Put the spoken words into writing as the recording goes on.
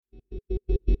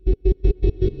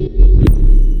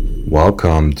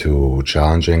Welcome to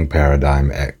Challenging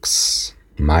Paradigm X.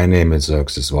 My name is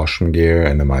Xerxes Waschengear,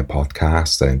 and in my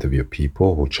podcast, I interview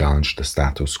people who challenge the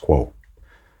status quo.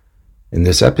 In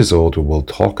this episode, we will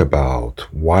talk about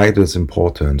why it is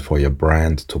important for your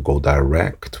brand to go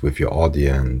direct with your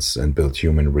audience and build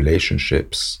human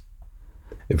relationships.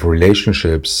 If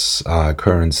relationships are a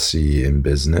currency in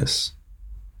business,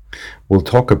 we'll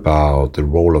talk about the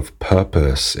role of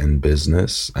purpose in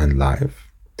business and life.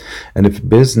 And if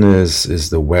business is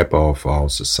the web of our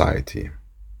society.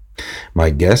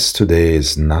 My guest today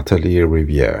is Nathalie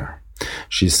Rivière.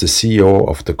 She's the CEO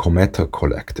of the Cometa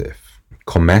Collective.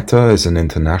 Cometa is an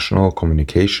international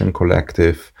communication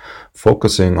collective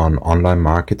focusing on online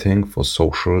marketing for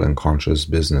social and conscious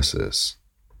businesses.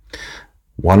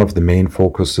 One of the main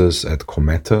focuses at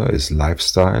Cometa is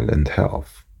lifestyle and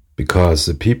health, because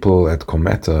the people at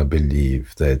Cometa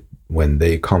believe that when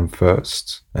they come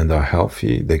first and are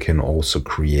healthy, they can also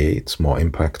create more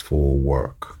impactful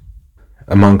work.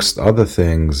 Amongst other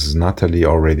things, Nathalie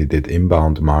already did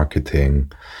inbound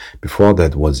marketing before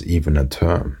that was even a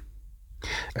term.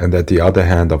 And at the other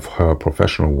hand of her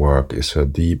professional work is her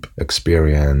deep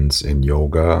experience in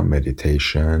yoga,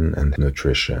 meditation, and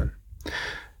nutrition.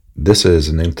 This is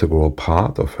an integral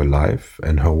part of her life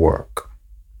and her work.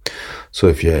 So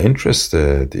if you're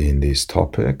interested in these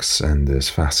topics and this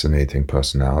fascinating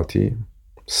personality,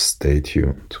 stay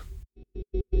tuned.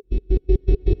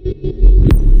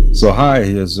 So hi,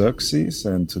 here's Xerxes,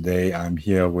 and today I'm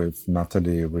here with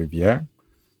Nathalie Rivière.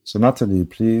 So Nathalie,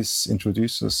 please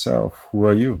introduce yourself. Who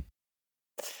are you?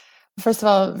 First of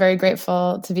all, very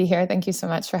grateful to be here. Thank you so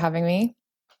much for having me.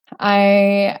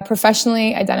 I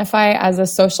professionally identify as a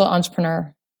social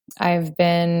entrepreneur. I've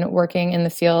been working in the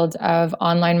field of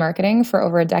online marketing for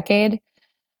over a decade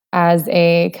as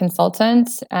a consultant,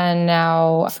 and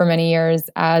now for many years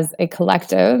as a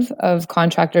collective of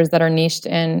contractors that are niched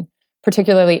in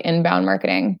particularly inbound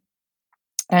marketing.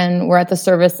 And we're at the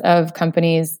service of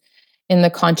companies in the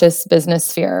conscious business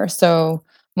sphere. So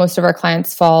most of our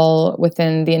clients fall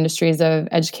within the industries of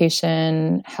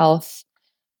education, health,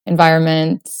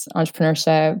 environment,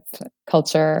 entrepreneurship,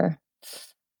 culture.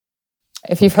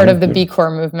 If you've heard of the B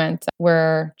Corp movement,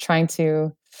 we're trying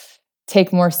to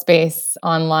take more space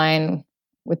online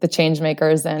with the change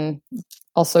makers and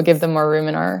also give them more room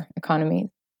in our economy.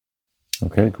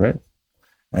 Okay, great.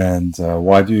 And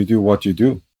why do you do what you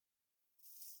do?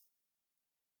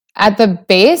 At the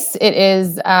base, it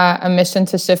is a mission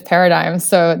to shift paradigms.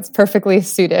 So it's perfectly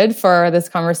suited for this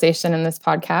conversation and this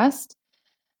podcast.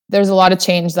 There's a lot of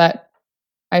change that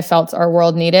I felt our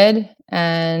world needed.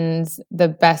 And the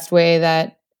best way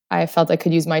that I felt I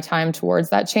could use my time towards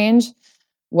that change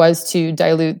was to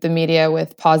dilute the media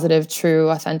with positive, true,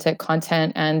 authentic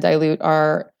content and dilute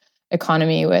our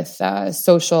economy with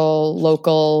social,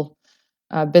 local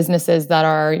businesses that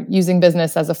are using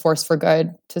business as a force for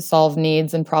good to solve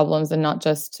needs and problems and not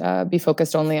just be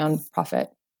focused only on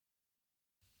profit.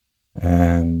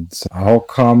 And how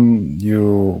come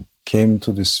you came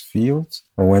to this field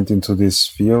or went into this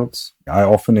field? I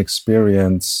often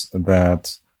experience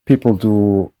that people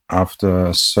do after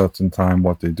a certain time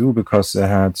what they do because they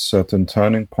had certain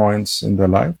turning points in their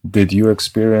life. Did you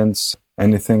experience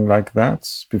anything like that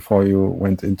before you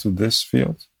went into this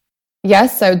field?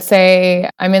 Yes, I would say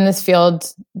I'm in this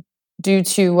field due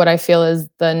to what I feel is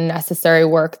the necessary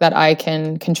work that I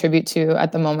can contribute to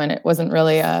at the moment. It wasn't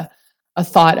really a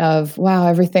thought of, wow,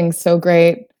 everything's so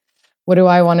great. What do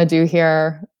I want to do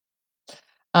here?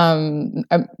 I'm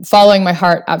following my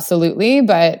heart, absolutely,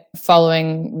 but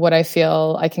following what I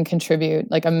feel I can contribute,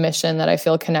 like a mission that I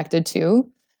feel connected to.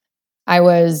 I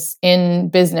was in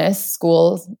business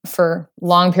school for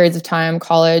long periods of time,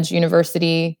 college,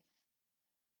 university,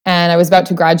 and I was about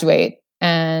to graduate.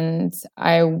 And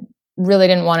I really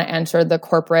didn't want to enter the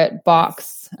corporate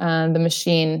box, the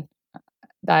machine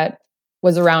that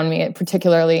was around me,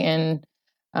 particularly in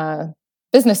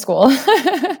business school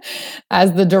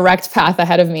as the direct path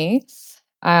ahead of me.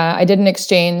 I did an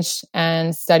exchange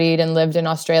and studied and lived in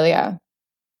Australia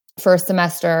for a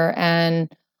semester.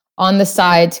 And on the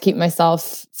side, to keep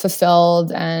myself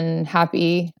fulfilled and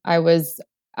happy, I was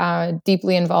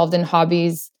deeply involved in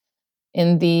hobbies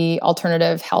in the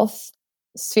alternative health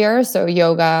sphere. So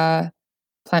yoga,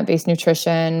 plant-based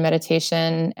nutrition,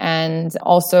 meditation, and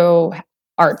also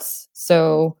arts.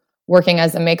 So working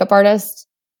as a makeup artist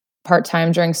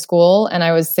part-time during school, and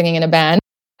I was singing in a band.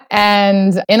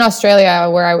 And in Australia,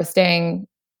 where I was staying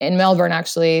in Melbourne,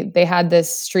 actually, they had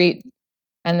this street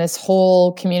and this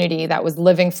whole community that was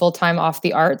living full-time off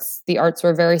the arts. The arts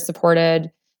were very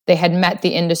supported. They had met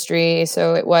the industry.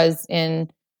 So it was in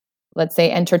let's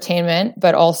say, entertainment,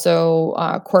 but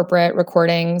also corporate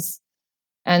recordings.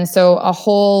 And so a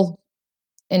whole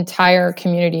entire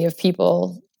community of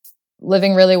people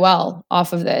living really well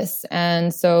off of this.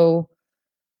 And so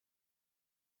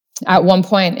at one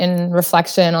point in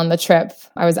reflection on the trip,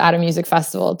 I was at a music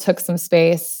festival, took some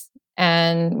space,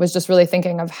 and was just really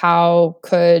thinking of how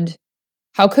could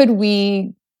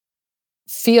we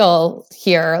feel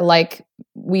here like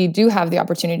we do have the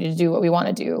opportunity to do what we want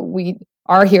to do. We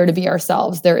are here to be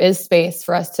ourselves. There is space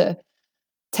for us to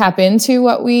tap into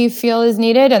what we feel is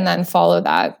needed and then follow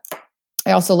that.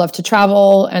 I also love to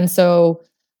travel. And so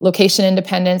location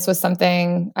independence was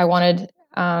something I wanted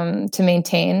to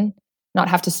maintain, not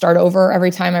have to start over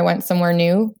every time I went somewhere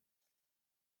new.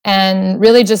 And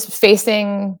really just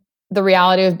facing the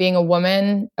reality of being a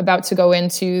woman about to go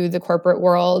into the corporate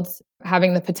world,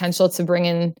 having the potential to bring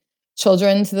in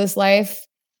children to this life.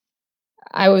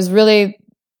 I was really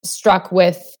struck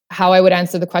with how I would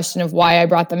answer the question of why I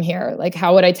brought them here. Like,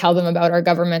 how would I tell them about our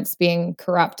governments being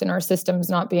corrupt and our systems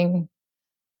not being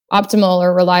optimal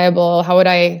or reliable? How would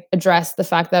I address the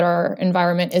fact that our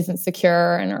environment isn't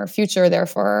secure and our future,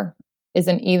 therefore,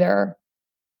 isn't either?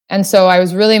 And so I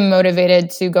was really motivated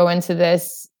to go into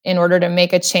this in order to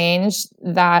make a change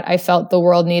that I felt the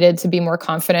world needed to be more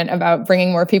confident about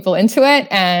bringing more people into it,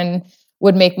 and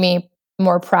would make me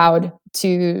more proud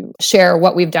to share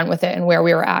what we've done with it and where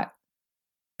we were at.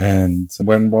 And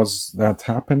when was that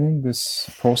happening, this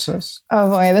process? Oh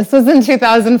boy, this was in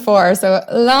 2004, so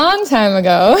a long time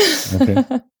ago.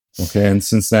 Okay. And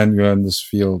since then, you're in this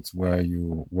field where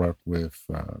you work with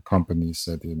companies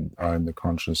that are in the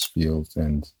conscious field.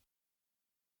 And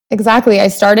exactly. I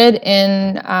started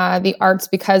in the arts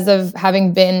because of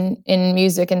having been in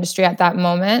music industry at that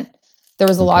moment. There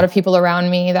was a lot of people around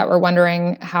me that were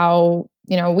wondering how,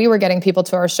 we were getting people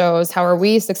to our shows. How are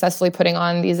we successfully putting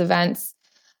on these events?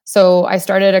 So I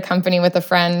started a company with a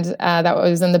friend that I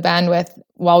was in the band with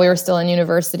while we were still in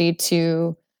university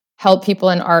to help people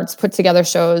in arts put together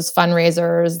shows,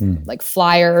 fundraisers, like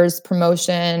flyers,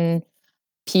 promotion,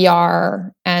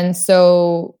 PR. And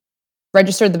so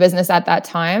registered the business at that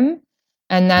time.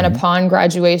 And then upon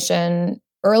graduation,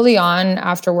 early on,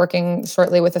 after working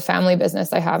shortly with a family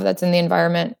business I have that's in the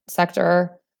environment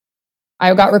sector,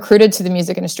 I got recruited to the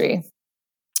music industry.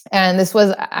 And this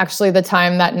was actually the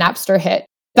time that Napster hit.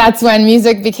 That's when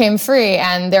music became free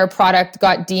and their product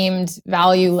got deemed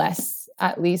valueless,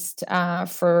 at least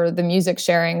for the music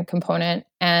sharing component.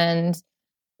 And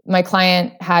my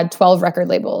client had 12 record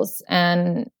labels.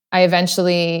 And I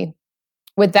eventually,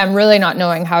 with them really not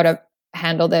knowing how to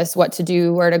handle this, what to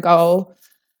do, where to go,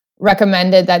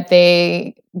 recommended that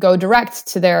they go direct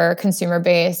to their consumer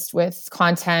base with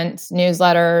content,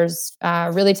 newsletters,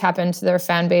 really tap into their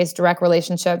fan base, direct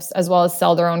relationships, as well as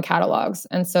sell their own catalogs.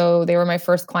 And so they were my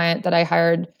first client that I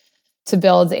hired to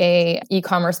build a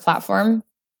e-commerce platform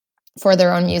for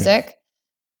their own music.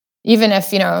 Even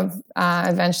if,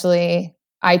 eventually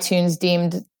iTunes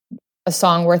deemed a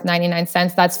song worth 99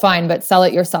 cents, that's fine, but sell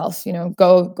it yourself,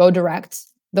 go direct.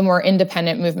 The more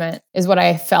independent movement is what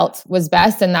I felt was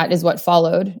best. And that is what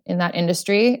followed in that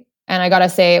industry. And I got to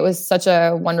say, it was such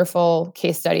a wonderful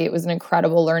case study. It was an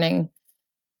incredible learning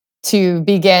to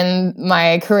begin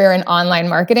my career in online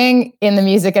marketing in the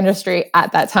music industry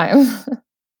at that time.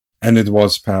 And it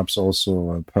was perhaps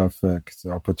also a perfect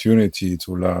opportunity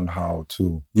to learn how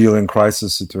to deal in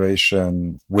crisis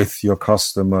situation with your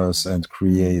customers and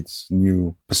create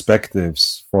new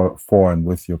perspectives for and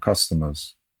with your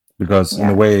customers. Because in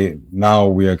a way, now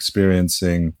we are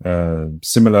experiencing a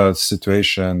similar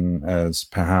situation as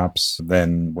perhaps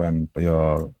then when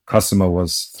your customer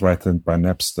was threatened by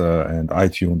Napster and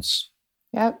iTunes.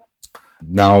 Yep.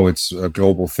 Now it's a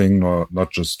global thing, not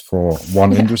just for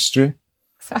one industry.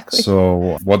 Exactly.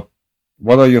 So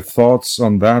what are your thoughts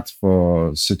on that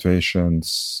for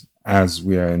situations as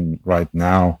we are in right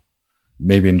now?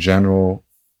 Maybe in general,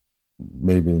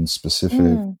 maybe in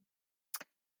specific.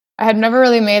 I had never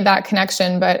really made that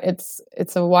connection, but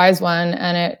it's a wise one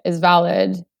and it is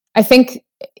valid. I think,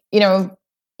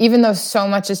 even though so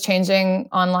much is changing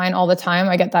online all the time,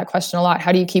 I get that question a lot.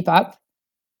 How do you keep up?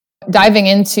 Diving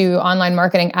into online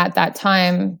marketing at that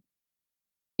time,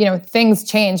 things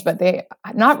change, but they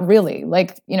not really.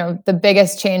 The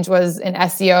biggest change was in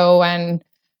SEO,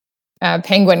 and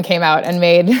Penguin came out and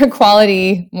made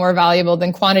quality more valuable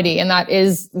than quantity. And that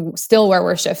is still where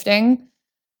we're shifting.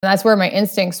 And that's where my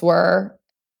instincts were,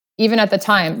 even at the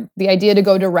time. The idea to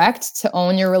go direct, to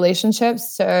own your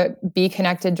relationships, to be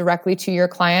connected directly to your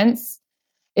clients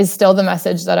is still the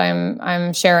message that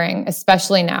I'm sharing,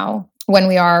 especially now when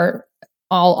we are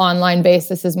all online based.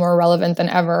 This is more relevant than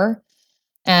ever.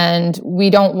 And we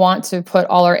don't want to put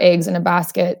all our eggs in a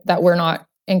basket that we're not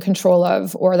in control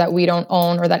of, or that we don't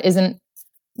own, or that isn't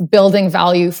building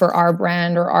value for our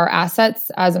brand or our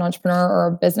assets as an entrepreneur or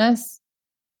a business.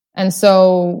 And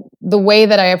so the way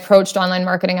that I approached online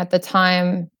marketing at the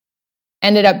time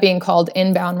ended up being called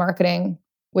inbound marketing,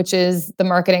 which is the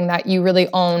marketing that you really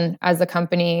own as a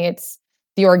company. It's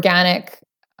the organic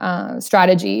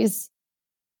strategies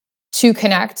to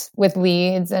connect with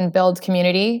leads and build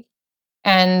community.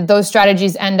 And those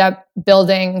strategies end up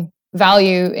building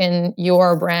value in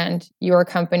your brand, your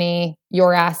company,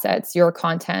 your assets, your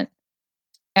content.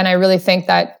 And I really think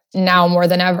that now more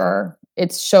than ever,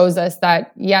 it shows us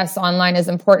that, yes, online is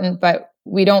important, but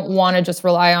we don't want to just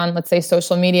rely on, let's say,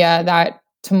 social media that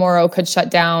tomorrow could shut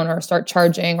down or start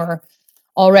charging, or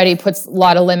already puts a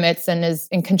lot of limits and is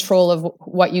in control of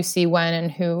what you see when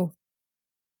and who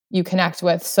you connect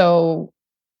with. So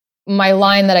my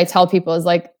line that I tell people is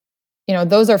like,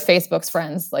 those are Facebook's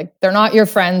friends. Like, they're not your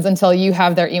friends until you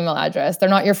have their email address. They're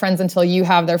not your friends until you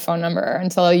have their phone number,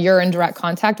 until you're in direct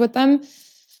contact with them.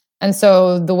 And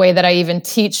so the way that I even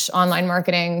teach online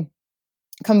marketing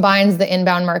combines the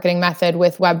inbound marketing method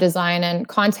with web design and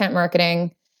content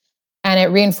marketing. And it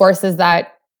reinforces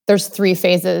that there's 3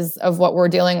 phases of what we're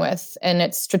dealing with. And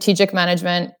it's strategic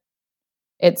management,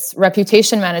 it's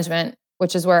reputation management,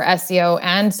 which is where SEO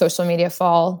and social media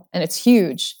fall, and it's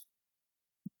huge.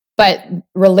 But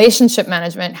relationship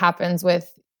management happens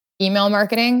with email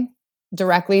marketing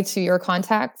directly to your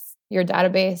contacts, your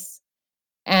database,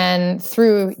 and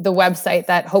through the website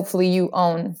that hopefully you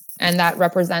own and that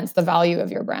represents the value of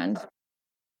your brand.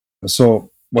 So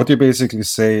what you basically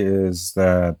say is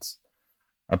that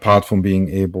apart from being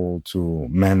able to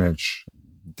manage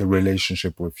the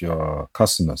relationship with your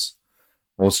customers,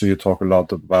 also you talk a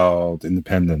lot about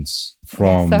independence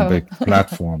from big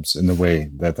platforms in a way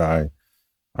that I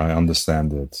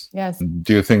understand it. Yes.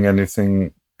 Do you think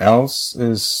anything else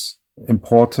is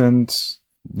important?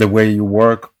 The way you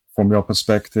work from your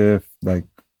perspective, like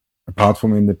apart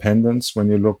from independence, when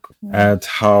you look at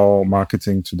how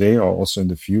marketing today or also in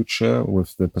the future,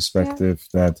 with the perspective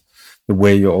that the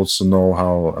way you also know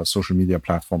how social media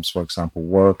platforms, for example,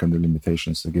 work and the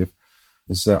limitations they give,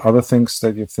 is there other things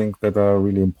that you think that are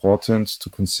really important to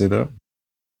consider?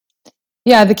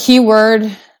 Yeah, the key word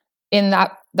in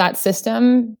that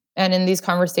system and in these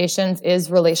conversations is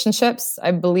relationships.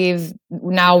 I believe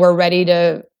now we're ready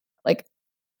to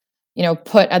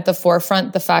put at the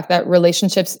forefront the fact that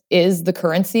relationships is the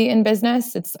currency in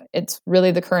business. It's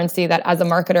really the currency that, as a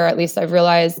marketer, at least I've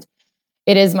realized,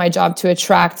 it is my job to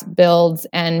attract, build,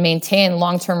 and maintain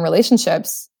long-term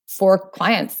relationships for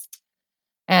clients.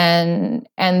 And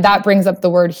that brings up the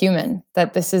word human,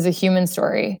 that this is a human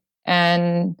story.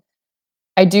 And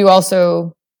I do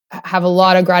also have a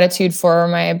lot of gratitude for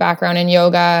my background in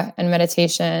yoga and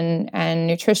meditation and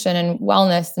nutrition and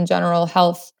wellness and general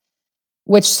health,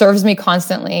 which serves me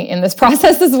constantly in this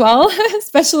process as well,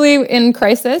 especially in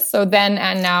crisis. So then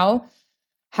and now,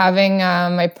 having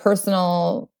my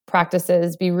personal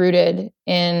practices be rooted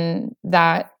in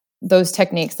those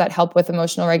techniques that help with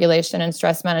emotional regulation and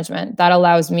stress management, that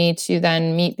allows me to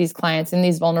then meet these clients in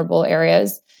these vulnerable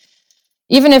areas.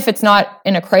 Even if it's not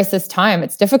in a crisis time,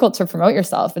 it's difficult to promote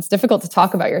yourself. It's difficult to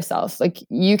talk about yourself. Like,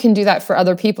 you can do that for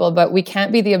other people, but we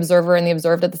can't be the observer and the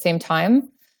observed at the same time.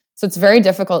 So it's very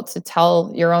difficult to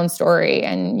tell your own story,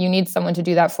 and you need someone to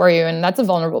do that for you. And that's a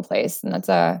vulnerable place, and that's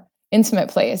a intimate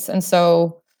place. And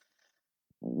so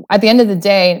at the end of the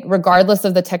day, regardless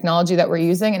of the technology that we're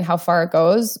using and how far it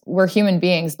goes, we're human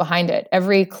beings behind it.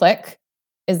 Every click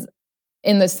is,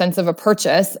 in the sense of a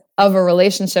purchase of a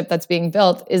relationship that's being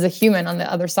built, is a human on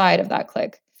the other side of that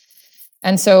click.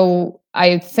 And so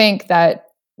I think that,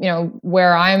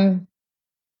 where I'm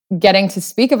getting to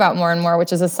speak about more and more,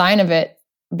 which is a sign of it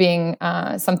being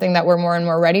something that we're more and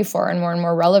more ready for and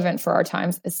more relevant for our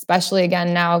times, especially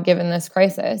again now, given this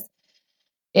crisis,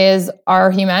 is our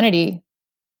humanity.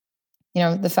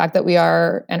 The fact that we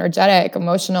are energetic,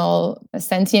 emotional,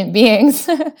 sentient beings,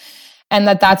 and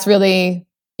that's really,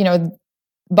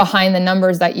 behind the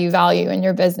numbers that you value in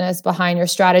your business, behind your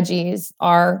strategies,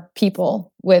 are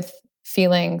people with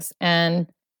feelings and,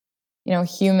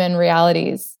 human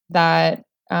realities that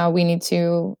we need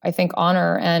to, I think,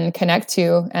 honor and connect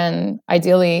to and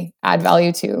ideally add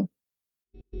value to.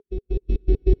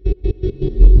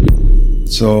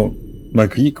 So my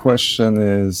key question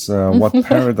is, what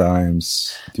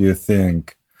paradigms do you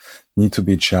think need to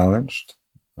be challenged?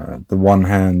 The one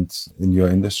hand in your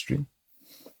industry,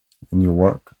 in your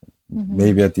work. Mm-hmm.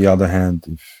 Maybe at the other hand,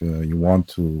 if you want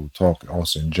to talk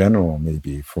also in general,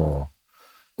 maybe for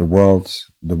the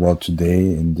world today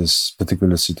in this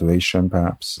particular situation,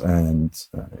 perhaps, and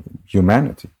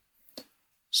humanity.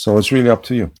 So it's really up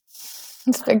to you.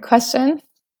 That's a big question.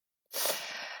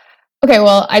 Okay,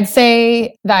 well, I'd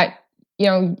say that,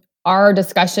 our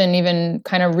discussion even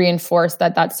kind of reinforced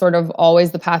that that's sort of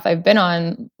always the path I've been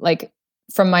on, like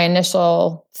from my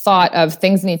initial thought of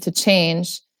things need to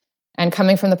change and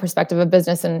coming from the perspective of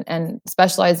business and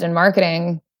specialized in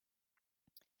marketing,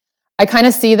 I kind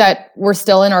of see that we're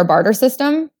still in our barter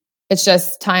system. It's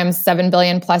just times 7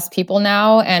 billion plus people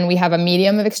now, and we have a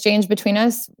medium of exchange between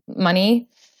us, money.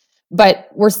 But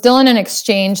we're still in an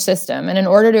exchange system. And in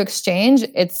order to exchange,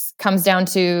 it comes down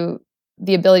to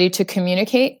the ability to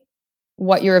communicate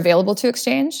what you're available to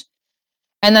exchange,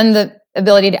 and then the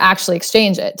ability to actually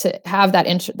exchange it, to have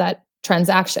that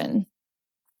transaction.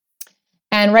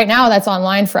 And right now that's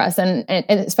online for us. And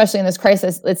especially in this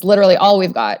crisis, it's literally all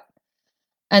we've got.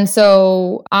 And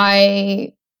so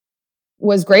I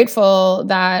was grateful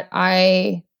that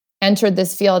I entered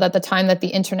this field at the time that the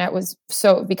internet was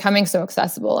becoming so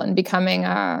accessible and becoming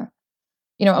a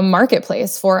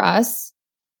marketplace for us.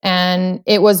 And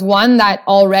it was one that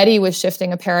already was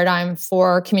shifting a paradigm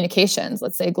for communications,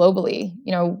 let's say globally.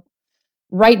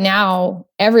 Right now,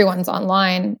 everyone's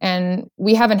online, and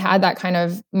we haven't had that kind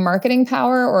of marketing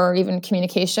power or even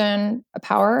communication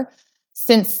power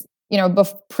since,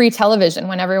 pre-television,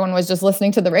 when everyone was just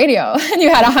listening to the radio and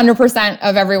you had 100%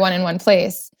 of everyone in one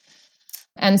place.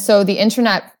 And so the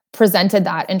internet presented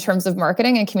that in terms of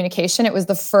marketing and communication. It was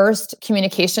the first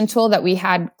communication tool that we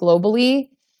had globally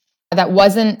that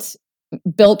wasn't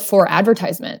built for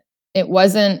advertisement. It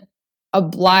wasn't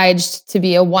obliged to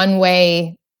be a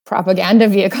one-way propaganda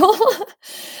vehicle.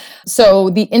 So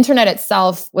the internet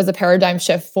itself was a paradigm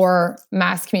shift for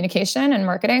mass communication and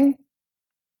marketing.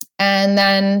 And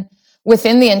then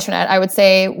within the internet, I would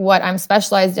say what I'm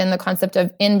specialized in, the concept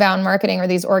of inbound marketing, or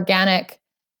these organic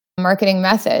marketing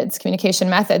methods, communication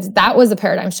methods, that was a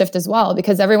paradigm shift as well,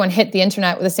 because everyone hit the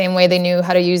internet the same way they knew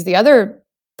how to use the other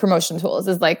promotion tools,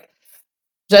 is like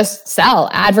just sell,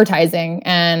 advertising,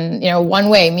 and one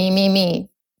way, me,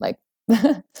 like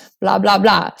blah blah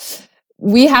blah.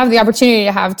 We have the opportunity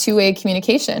to have two-way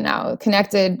communication now,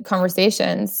 connected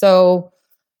conversations. So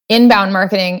inbound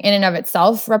marketing in and of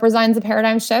itself represents a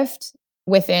paradigm shift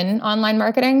within online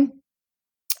marketing.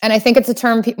 And I think it's a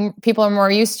term people are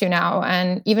more used to now.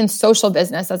 And even social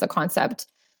business as a concept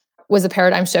was a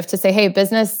paradigm shift to say, hey,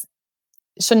 business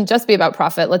shouldn't just be about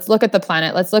profit. Let's look at the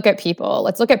planet. Let's look at people.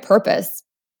 Let's look at purpose.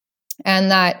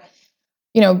 And that,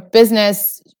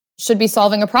 business should be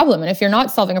solving a problem. And if you're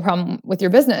not solving a problem with your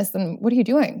business, then what are you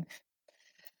doing?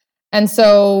 And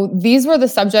so these were the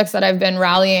subjects that I've been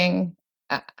rallying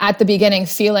at the beginning,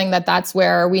 feeling that that's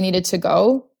where we needed to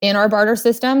go in our barter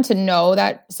system, to know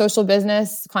that social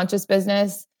business, conscious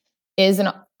business is an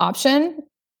option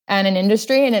and an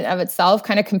industry in and of itself,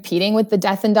 kind of competing with the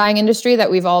death and dying industry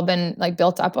that we've all been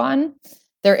built up on.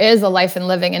 There is a life and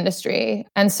living industry.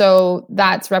 And so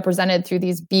that's represented through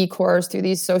these B Corps, through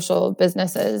these social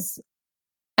businesses.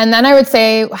 And then I would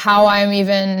say how I'm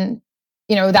even,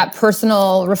 that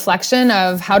personal reflection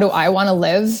of how do I want to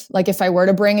live? Like if I were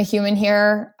to bring a human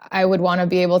here, I would want to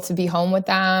be able to be home with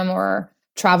them or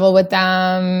travel with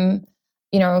them,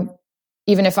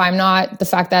 even if I'm not, the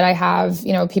fact that I have,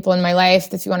 people in my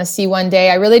life that if you want to see one day.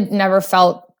 I really never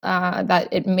felt that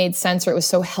it made sense, or it was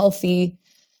so healthy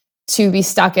to be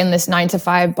stuck in this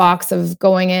 9-to-5 box of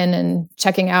going in and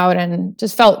checking out, and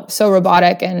just felt so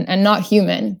robotic and not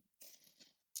human.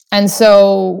 And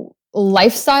so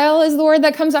lifestyle is the word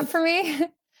that comes up for me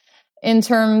in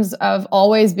terms of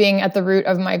always being at the root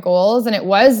of my goals. And it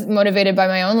was motivated by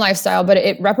my own lifestyle, but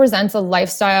it represents a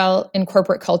lifestyle in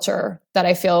corporate culture that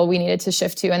I feel we needed to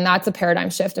shift to. And that's a paradigm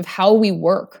shift of how we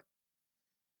work.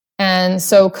 And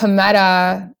so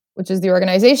Cometa, which is the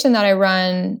organization that I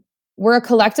run, we're a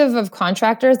collective of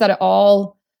contractors that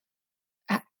all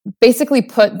basically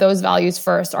put those values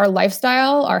first. Our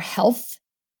lifestyle, our health,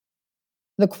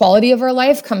 the quality of our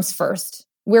life comes first.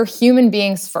 We're human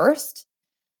beings first.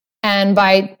 And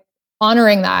by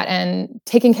honoring that and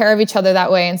taking care of each other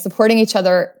that way and supporting each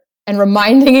other and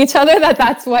reminding each other that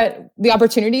that's what the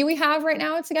opportunity we have right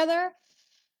now together,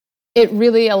 it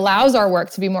really allows our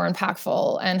work to be more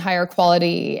impactful and higher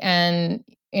quality and,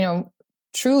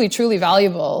 truly, truly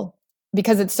valuable,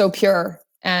 because it's so pure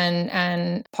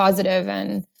and positive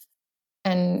and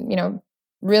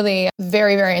really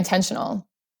very, very intentional.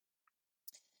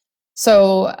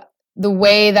 So the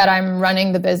way that I'm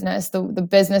running the business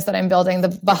that I'm building,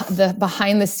 the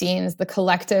behind the scenes, the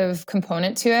collective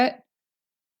component to it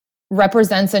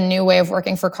represents a new way of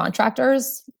working for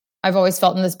contractors. I've always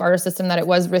felt in this barter system that it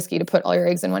was risky to put all your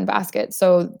eggs in one basket.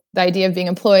 So the idea of being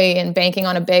an employee and banking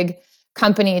on a big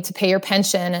company to pay your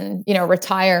pension and,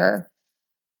 retire.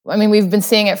 I mean, we've been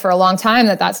seeing it for a long time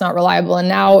that that's not reliable. And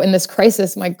now in this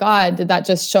crisis, my God, did that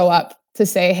just show up to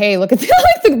say, hey, look at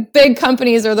the big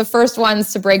companies are the first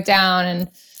ones to break down and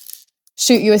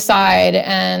shoot you aside.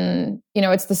 And,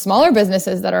 it's the smaller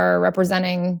businesses that are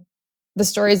representing the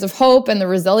stories of hope and the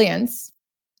resilience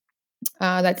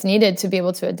that's needed to be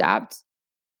able to adapt.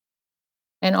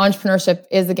 And entrepreneurship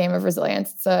is a game of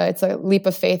resilience. It's a leap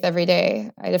of faith every day.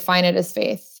 I define it as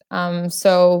faith.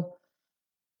 So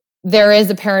there is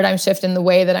a paradigm shift in the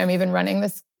way that I'm even running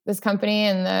this company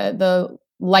and the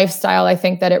lifestyle I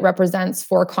think that it represents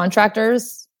for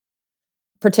contractors,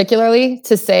 particularly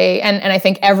to say, and I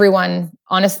think everyone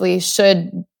honestly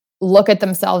should look at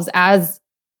themselves as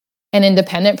an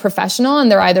independent professional,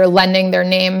 and they're either lending their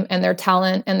name and their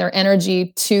talent and their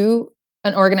energy to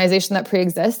an organization that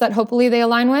pre-exists that hopefully they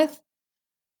align with,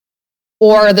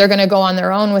 or they're going to go on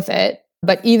their own with it.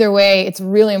 But either way, it's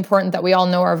really important that we all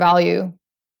know our value,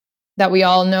 that we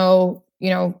all know,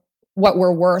 what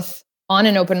we're worth on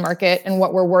an open market and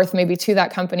what we're worth maybe to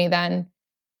that company then.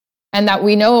 And that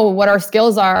we know what our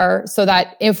skills are so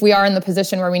that if we are in the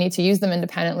position where we need to use them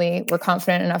independently, we're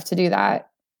confident enough to do that.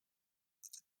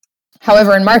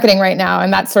 However, in marketing right now,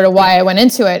 and that's sort of why I went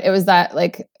into it, it was that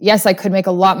yes, I could make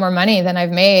a lot more money than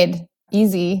I've made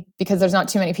easy because there's not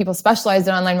too many people specialized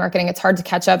in online marketing. It's hard to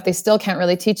catch up. They still can't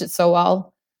really teach it so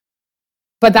well.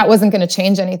 But that wasn't going to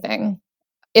change anything.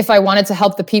 If I wanted to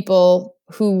help the people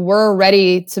who were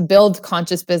ready to build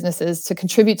conscious businesses, to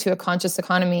contribute to a conscious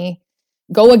economy,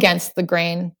 go against the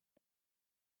grain,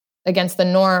 against the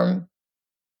norm,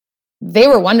 they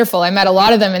were wonderful. I met a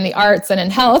lot of them in the arts and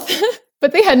in health,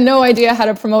 but they had no idea how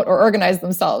to promote or organize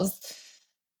themselves.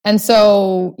 And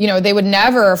so, they would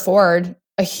never afford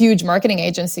a huge marketing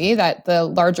agency that the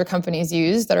larger companies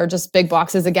use that are just big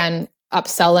boxes, again,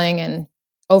 upselling and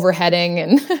overheading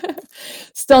and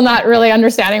still not really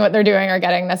understanding what they're doing or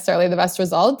getting necessarily the best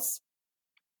results.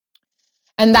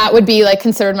 And that would be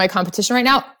considered my competition right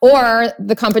now. Or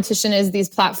the competition is these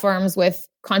platforms with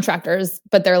contractors,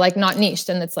 but they're not niched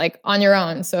and it's on your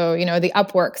own. So, the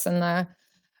Upworks and the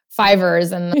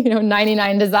Fivers and,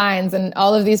 99 Designs and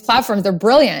all of these platforms, they're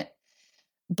brilliant.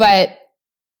 But,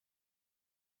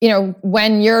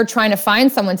 when you're trying to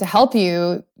find someone to help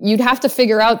you, you'd have to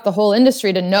figure out the whole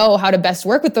industry to know how to best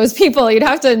work with those people. You'd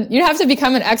have to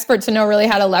become an expert to know really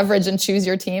how to leverage and choose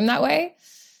your team that way.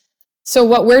 So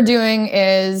what we're doing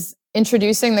is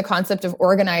introducing the concept of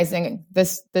organizing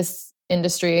this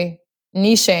industry,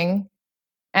 niching,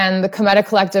 and the Cometa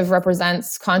Collective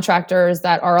represents contractors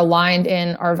that are aligned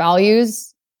in our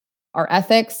values, our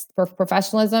ethics,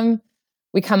 professionalism.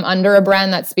 We come under a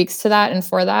brand that speaks to that and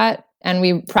for that, and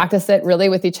we practice it really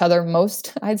with each other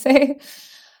most, I'd say.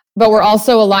 But we're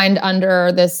also aligned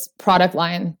under this product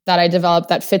line that I developed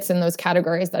that fits in those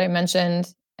categories that I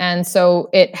mentioned. And so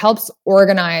it helps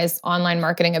organize online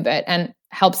marketing a bit and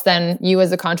helps then you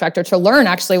as a contractor to learn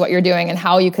actually what you're doing and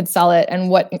how you could sell it and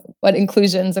what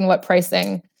inclusions and what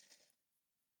pricing.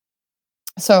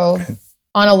 So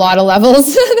on a lot of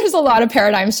levels, there's a lot of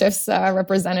paradigm shifts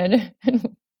represented.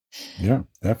 Yeah,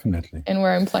 definitely. In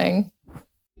where I'm playing.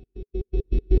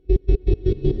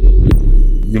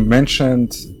 You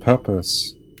mentioned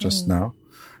purpose just now,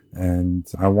 and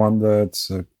I wondered,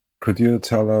 could you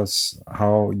tell us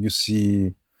how you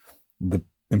see the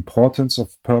importance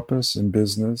of purpose in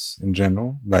business in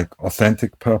general, like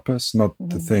authentic purpose, not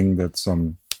the thing that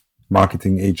some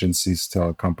marketing agencies tell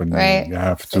a company you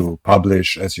have to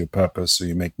publish as your purpose so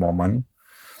you make more money,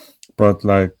 but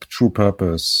true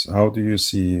purpose. How do you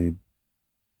see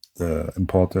the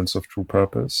importance of true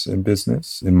purpose in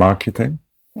business, in marketing?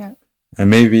 Yeah. And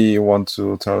maybe you want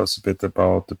to tell us a bit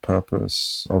about the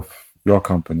purpose of your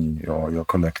company or your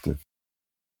collective.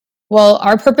 Well,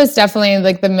 our purpose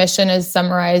definitely, the mission is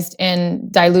summarized in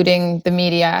diluting the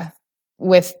media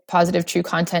with positive, true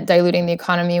content, diluting the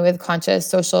economy with conscious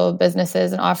social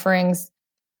businesses and offerings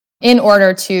in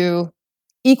order to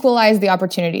equalize the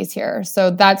opportunities here.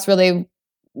 So that's really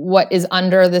what is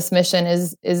under this mission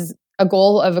is a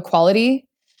goal of equality,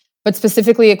 but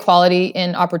specifically equality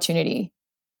in opportunity.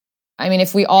 I mean,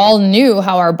 if we all knew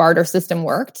how our barter system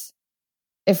worked,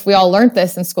 if we all learned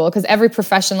this in school, because every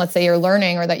profession, let's say you're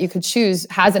learning or that you could choose,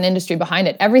 has an industry behind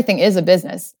it. Everything is a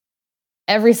business.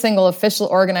 Every single official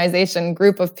organization,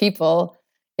 group of people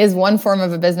is one form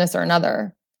of a business or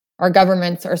another. Our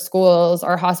governments, our schools,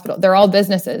 our hospital, they're all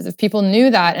businesses. If people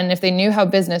knew that, and if they knew how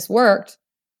business worked,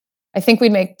 I think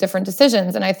we'd make different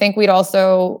decisions. And I think we'd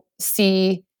also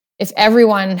see if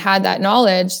everyone had that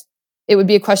knowledge, it would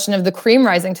be a question of the cream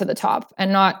rising to the top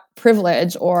and not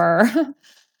privilege or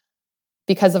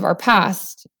because of our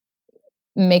past,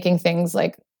 making things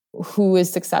like who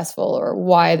is successful or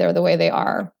why they're the way they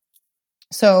are.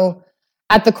 So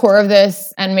at the core of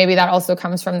this, and maybe that also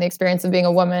comes from the experience of being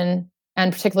a woman,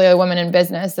 and particularly a woman in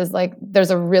business, is like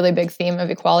there's a really big theme of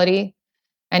equality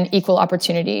and equal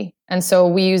opportunity. And so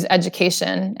we use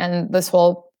education and this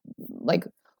whole like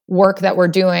work that we're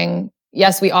doing.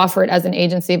 Yes, we offer it as an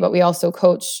agency, but we also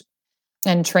coach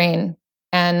and train.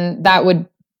 And that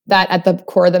at the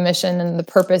core of the mission and the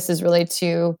purpose is really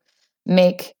to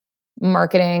make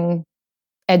marketing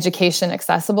education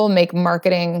accessible, make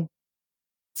marketing,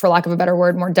 for lack of a better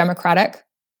word, more democratic.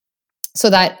 So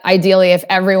that ideally, if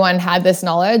everyone had this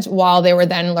knowledge while they were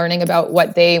then learning about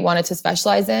what they wanted to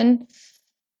specialize in,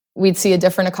 we'd see a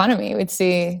different economy. We'd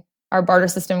see our barter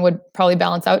system would probably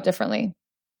balance out differently.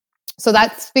 So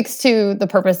that speaks to the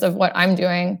purpose of what I'm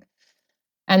doing.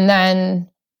 And then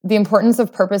the importance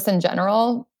of purpose in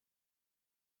general.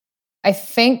 I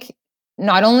think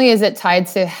not only is it tied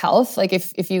to health, like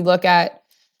if you look at,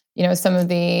 some of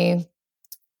the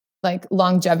like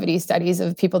longevity studies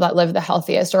of people that live the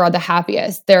healthiest or are the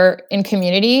happiest, they're in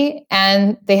community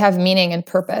and they have meaning and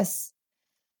purpose.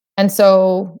 And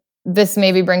so this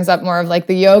maybe brings up more of like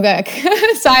the yoga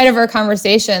side of our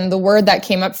conversation. The word that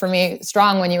came up for me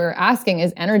strong when you were asking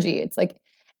is energy. It's like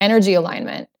energy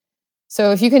alignment.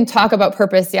 So if you can talk about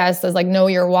purpose, yes, as like know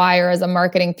your why or as a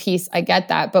marketing piece, I get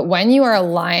that. But when you are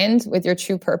aligned with your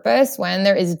true purpose, when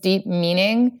there is deep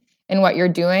meaning in what you're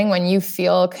doing, when you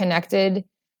feel connected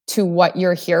to what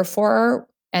you're here for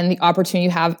and the opportunity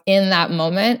you have in that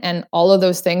moment, and all of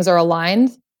those things are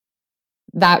aligned,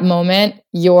 that moment,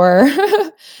 your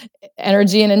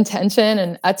energy and intention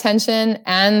and attention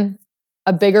and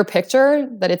a bigger picture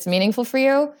that it's meaningful for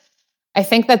you, I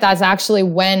think that that's actually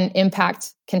when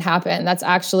impact can happen. That's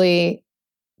actually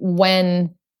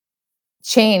when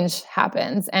change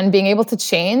happens. And being able to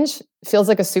change feels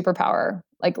like a superpower.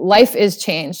 Like life is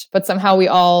change, but somehow we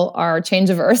all are change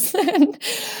averse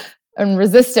and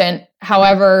resistant.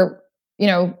 However,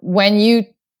 when you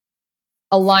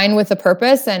align with a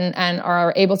purpose and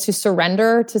are able to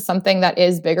surrender to something that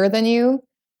is bigger than you,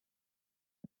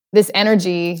 this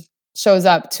energy shows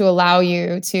up to allow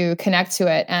you to connect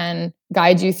to it and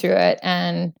guide you through it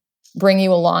and bring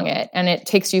you along it. And it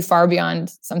takes you far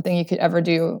beyond something you could ever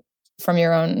do from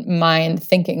your own mind,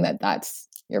 thinking that that's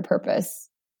your purpose.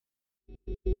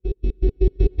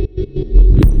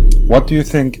 What do you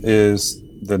think is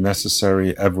the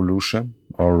necessary evolution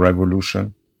or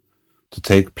revolution to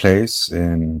take place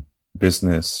in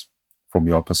business from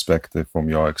your perspective, from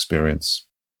your experience?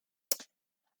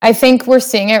 I think we're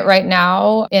seeing it right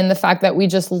now in the fact that we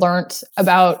just learned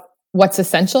about what's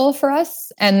essential for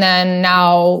us. And then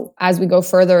now, as we go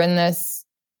further in this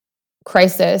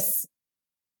crisis,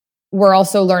 we're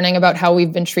also learning about how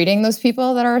we've been treating those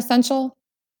people that are essential.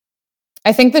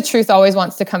 I think the truth always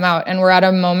wants to come out. And we're at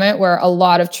a moment where a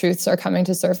lot of truths are coming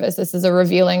to surface. This is a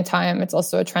revealing time. It's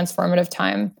also a transformative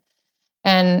time.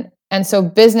 And so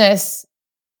business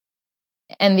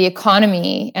and the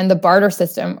economy and the barter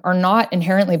system are not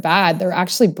inherently bad. They're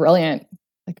actually brilliant.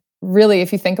 Like really,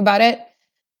 if you think about it,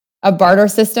 a barter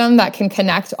system that can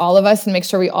connect all of us and make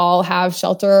sure we all have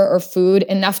shelter or food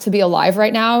enough to be alive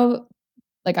right now.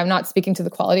 Like I'm not speaking to the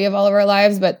quality of all of our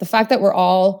lives, but the fact that we're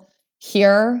all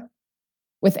here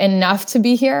with enough to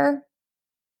be here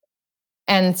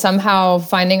and somehow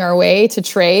finding our way to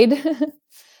trade,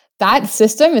 that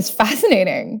system is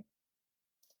fascinating.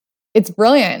 It's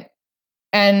brilliant.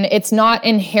 And it's not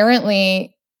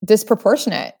inherently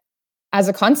disproportionate as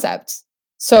a concept.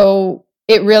 So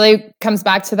it really comes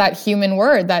back to that human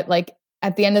word that like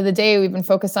at the end of the day, we've been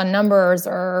focused on numbers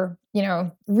or,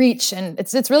 reach. And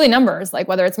it's really numbers, like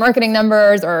whether it's marketing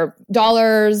numbers or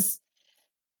dollars.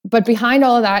 But behind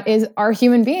all of that are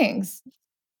human beings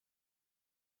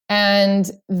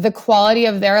and the quality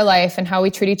of their life and how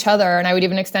we treat each other. And I would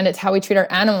even extend it to how we treat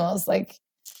our animals. Like,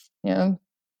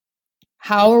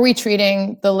 how are we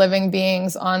treating the living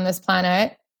beings on this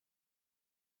planet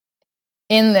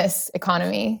in this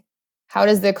economy? How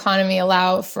does the economy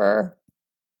allow for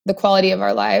the quality of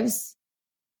our lives?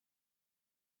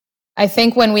 I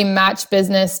think when we match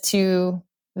business to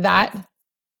that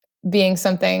being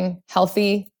something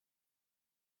healthy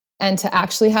and to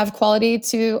actually have quality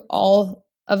to all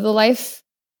of the life,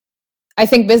 I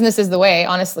think business is the way,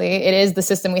 honestly. It is the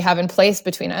system we have in place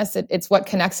between us. It's what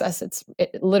connects us.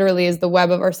 It literally is the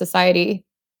web of our society.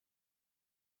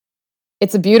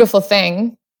 It's a beautiful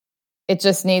thing. It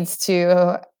just needs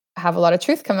to have a lot of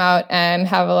truth come out and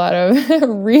have a lot of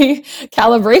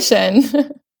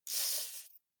recalibration.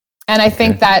 And I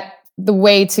think that the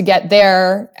way to get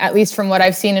there, at least from what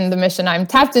I've seen in the mission I'm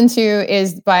tapped into,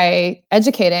 is by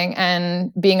educating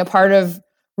and being a part of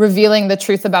revealing the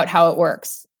truth about how it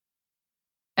works.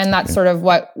 And that's sort of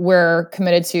what we're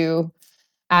committed to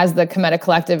as the Cometa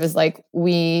Collective, is like,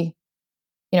 we,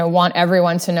 want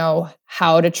everyone to know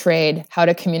how to trade, how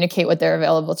to communicate what they're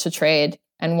available to trade.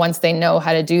 And once they know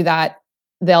how to do that,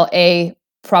 they'll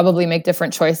probably make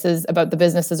different choices about the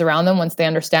businesses around them once they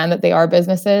understand that they are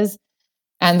businesses,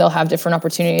 and they'll have different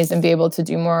opportunities and be able to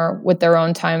do more with their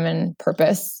own time and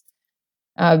purpose,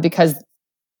 because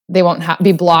they won't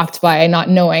be blocked by not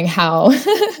knowing how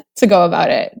to go about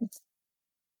it.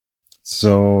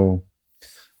 So,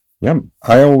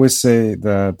 I always say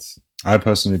that I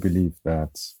personally believe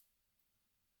that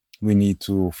we need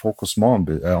to focus more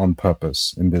on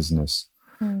purpose in business.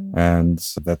 And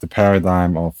that the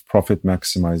paradigm of profit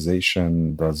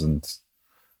maximization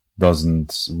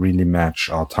doesn't really match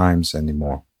our times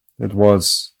anymore. It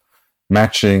was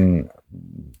matching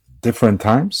different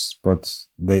times, but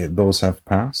those have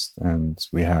passed, and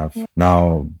we have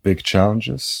now big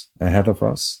challenges ahead of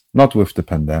us. Not with the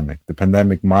pandemic. The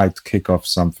pandemic might kick off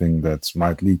something that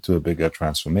might lead to a bigger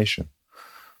transformation.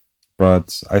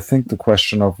 But I think the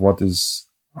question of what is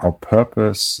our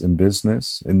purpose in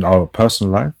business, in our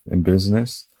personal life, in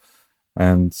business,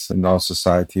 and in our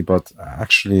society, but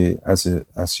actually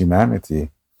as humanity,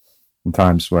 in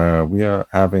times where we are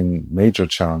having major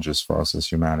challenges for us as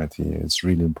humanity, it's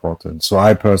really important. So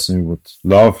I personally would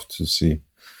love to see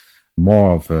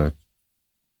more of a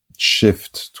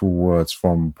shift towards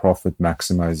from profit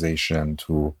maximization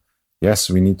to, yes,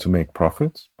 we need to make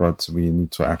profit, but we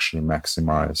need to actually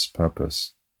maximize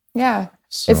purpose. Yeah.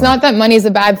 So, it's not that money is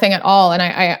a bad thing at all. And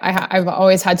I've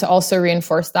always had to also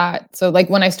reinforce that. So like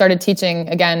when I started teaching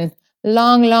again,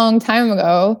 long time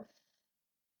ago,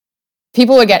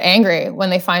 people would get angry when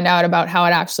they find out about how it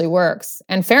actually works.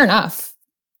 And fair enough,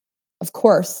 of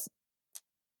course.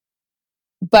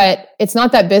 But it's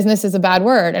not that business is a bad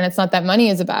word, and it's not that money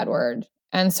is a bad word.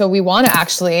 And so we want to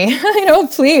actually,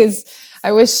 please,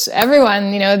 I wish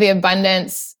everyone, the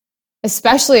abundance,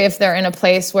 especially if they're in a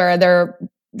place where they're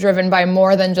driven by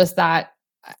more than just that.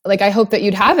 Like, I hope that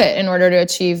you'd have it in order to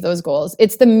achieve those goals.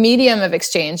 It's the medium of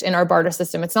exchange in our barter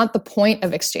system. It's not the point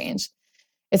of exchange.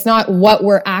 It's not what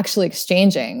we're actually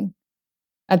exchanging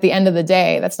at the end of the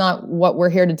day. That's not what we're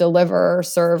here to deliver or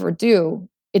serve or do.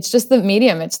 It's just the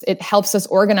medium. It helps us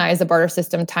organize the barter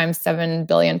system times 7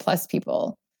 billion plus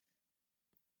people.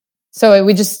 So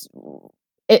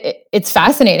it's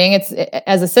fascinating.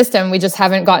 As a system, we just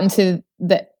haven't gotten to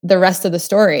the rest of the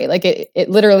story. Like it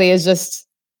literally is just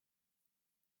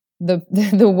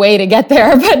the way to get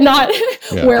there, but not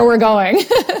where we're going.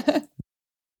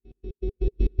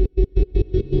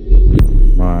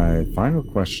 My final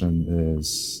question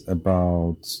is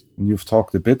about, you've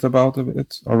talked a bit about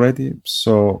it already.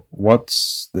 So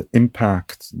what's the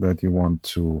impact that you want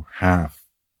to have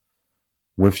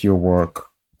with your work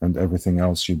and everything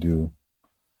else you do?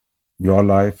 Your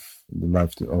life, the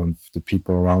life of the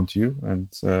people around you, and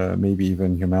maybe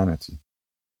even humanity.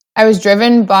 I was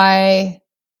driven by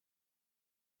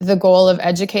the goal of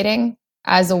educating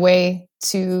as a way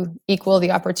to equal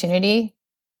the opportunity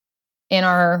in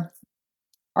our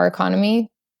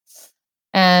economy.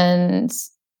 And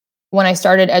when I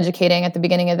started educating at the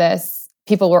beginning of this,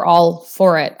 people were all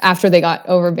for it after they got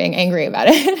over being angry about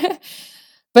it.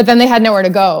 But then they had nowhere to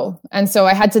go. And so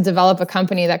I had to develop a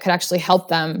company that could actually help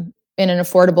them in an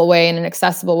affordable way, in an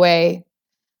accessible way,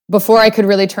 before I could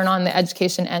really turn on the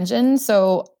education engine.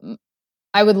 So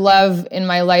I would love in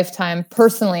my lifetime,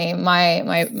 personally,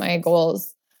 my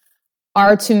goals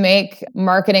are to make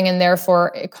marketing and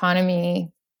therefore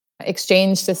economy,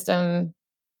 exchange system,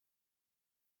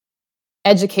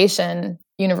 education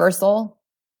universal.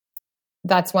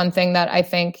 That's one thing that I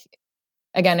think,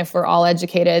 again, if we're all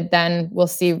educated, then we'll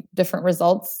see different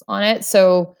results on it.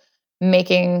 So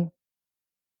making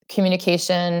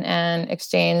communication and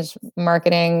exchange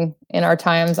marketing in our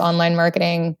times, online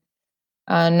marketing,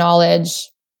 knowledge,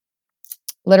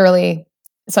 literally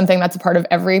something that's a part of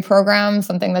every program,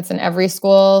 something that's in every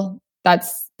school.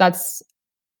 That's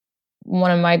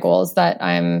one of my goals that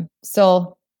I'm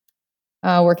still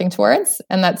working towards,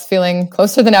 and that's feeling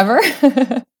closer than ever.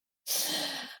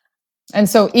 And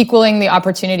so equaling the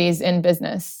opportunities in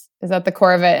business is at the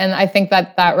core of it. And I think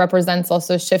that represents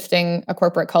also shifting a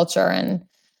corporate culture. And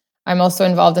I'm also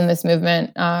involved in this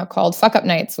movement called Fuck Up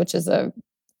Nights, which is a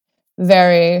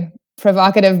very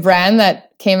provocative brand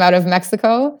that came out of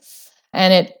Mexico.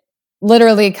 And it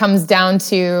literally comes down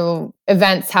to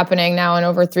events happening now in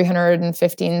over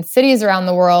 315 cities around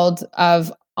the world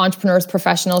of entrepreneurs,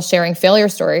 professionals sharing failure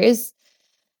stories.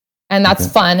 And that's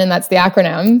fun. And that's the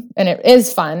acronym. And it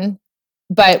is fun.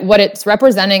 But what it's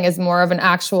representing is more of an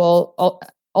actual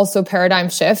also paradigm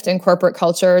shift in corporate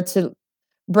culture to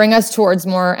bring us towards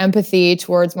more empathy,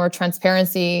 towards more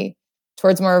transparency,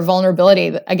 towards more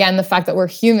vulnerability. Again, the fact that we're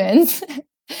humans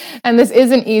and this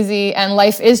isn't easy and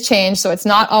life is change. So it's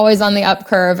not always on the up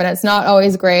curve and it's not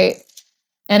always great.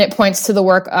 And it points to the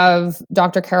work of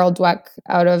Dr. Carol Dweck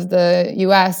out of the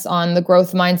US on the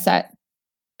growth mindset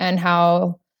and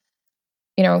how,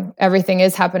 you know, everything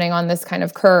is happening on this kind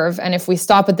of curve. And if we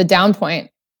stop at the down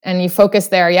point and you focus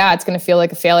there, yeah, it's going to feel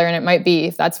like a failure. And it might be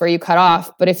if that's where you cut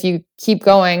off. But if you keep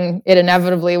going, it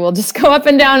inevitably will just go up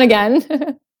and down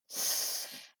again.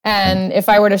 And if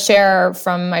I were to share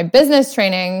from my business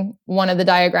training, one of the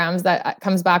diagrams that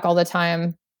comes back all the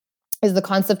time is the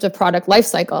concept of product life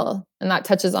cycle. And that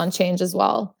touches on change as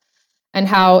well. And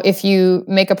how if you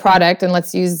make a product, and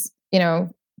let's use, you know,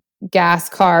 gas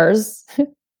cars,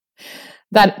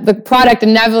 that the product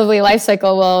inevitably life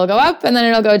cycle will go up and then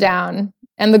it'll go down.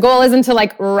 And the goal isn't to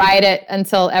like ride it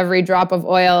until every drop of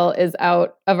oil is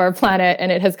out of our planet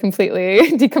and it has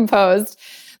completely decomposed.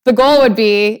 The goal would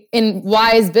be in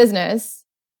wise business,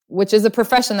 which is a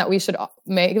profession that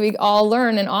we all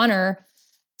learn and honor,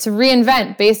 to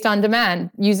reinvent based on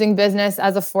demand, using business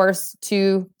as a force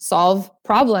to solve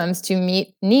problems, to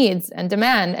meet needs and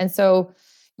demand. And so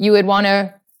you would want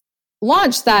to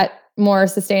launch that more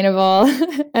sustainable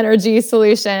energy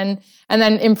solution and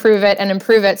then improve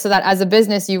it so that as a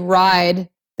business, you ride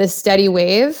this steady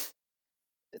wave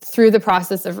through the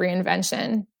process of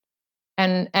reinvention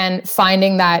and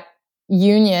finding that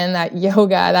union, that yoga,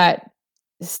 that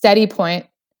steady point,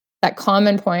 that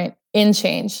common point in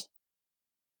change.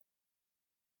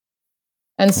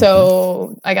 And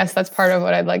so I guess that's part of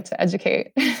what I'd like to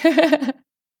educate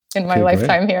in my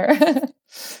lifetime here.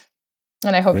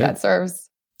 And I hope that serves.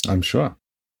 I'm sure.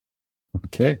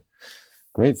 Okay,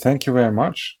 great. Thank you very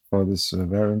much for this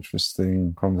very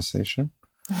interesting conversation.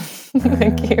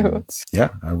 Thank you. Yeah,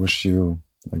 I wish you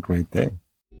a great day.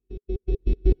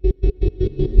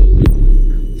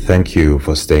 Thank you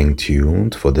for staying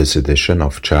tuned for this edition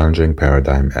of Challenging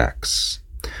Paradigm X.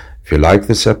 If you like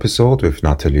this episode with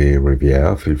Nathalie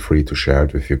Rivière, feel free to share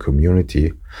it with your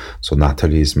community so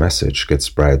Nathalie's message gets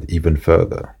spread even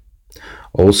further.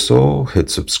 Also, hit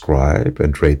subscribe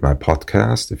and rate my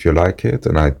podcast if you like it,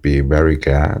 and I'd be very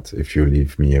glad if you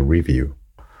leave me a review.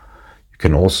 You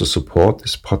can also support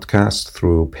this podcast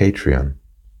through Patreon.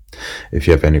 If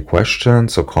you have any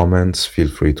questions or comments, feel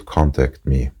free to contact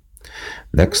me.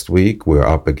 Next week, we're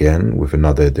up again with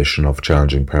another edition of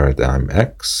Challenging Paradigm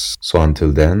X. So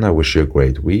until then, I wish you a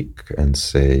great week and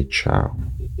say ciao.